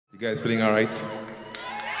guys feeling all right?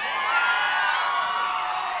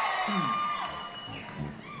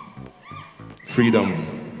 Freedom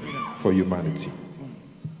for humanity.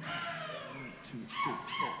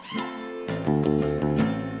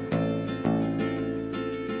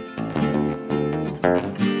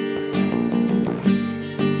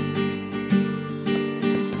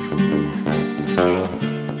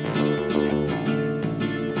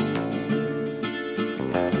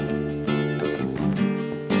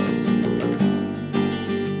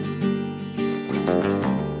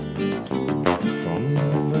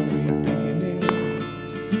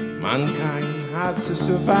 Mankind had to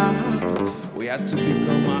survive. We had to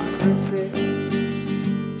become aggressive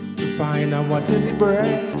to find our daily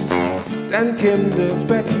bread. Then came the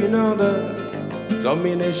pecking order,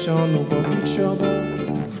 domination over each other.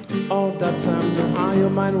 All that time the higher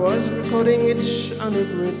mind was recording each and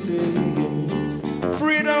everything.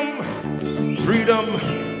 Freedom, freedom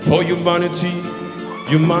for humanity,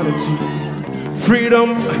 humanity.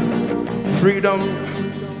 Freedom, freedom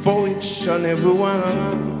for each and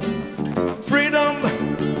everyone. Freedom,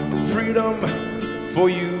 freedom for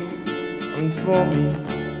you and for me.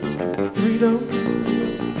 Freedom,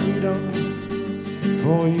 freedom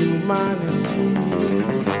for humanity.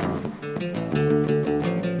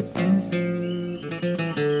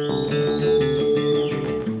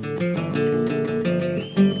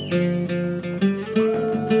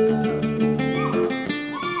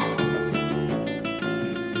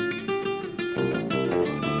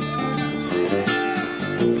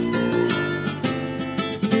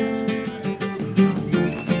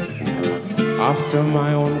 After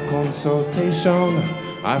my own consultation,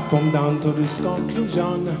 I've come down to this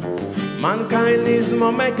conclusion. Mankind is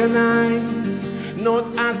more mechanized, not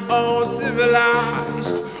at all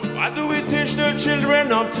civilized. Why do we teach the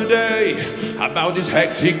children of today about this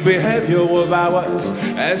hectic behavior of ours?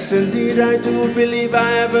 Yes, indeed, I do believe I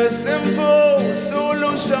have a simple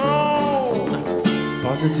solution.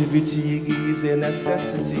 Positivity is a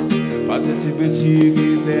necessity. Positivity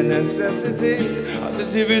is a necessity.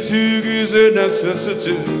 Positivity is a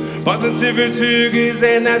necessity. Positivity is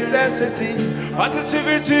a necessity.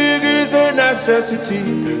 Positivity is a necessity.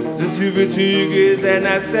 Positivity is a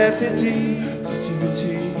necessity.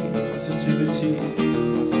 Positivity, positivity,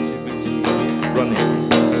 positivity. Running.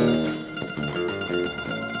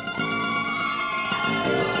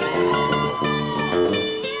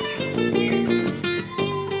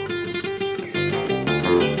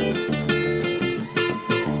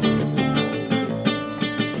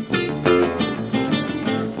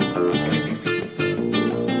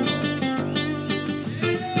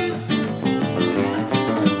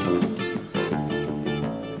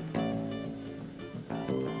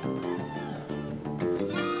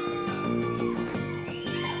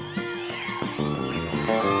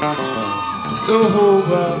 The whole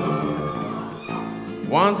world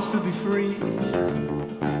wants to be free.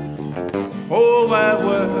 The whole wide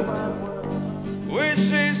world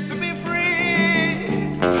wishes to be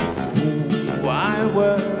free. The whole wide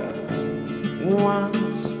world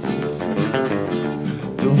wants to be free.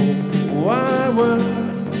 The whole wide world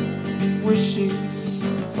wishes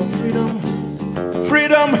for freedom.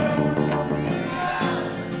 Freedom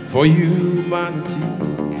for humanity.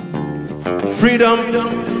 Freedom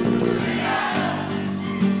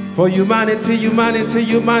for humanity, humanity,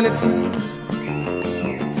 humanity.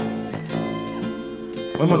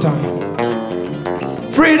 One more time.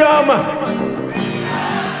 Freedom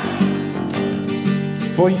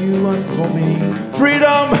for you and for me.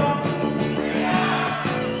 Freedom,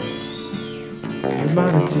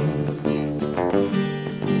 humanity,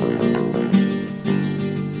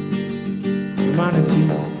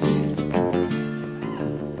 humanity.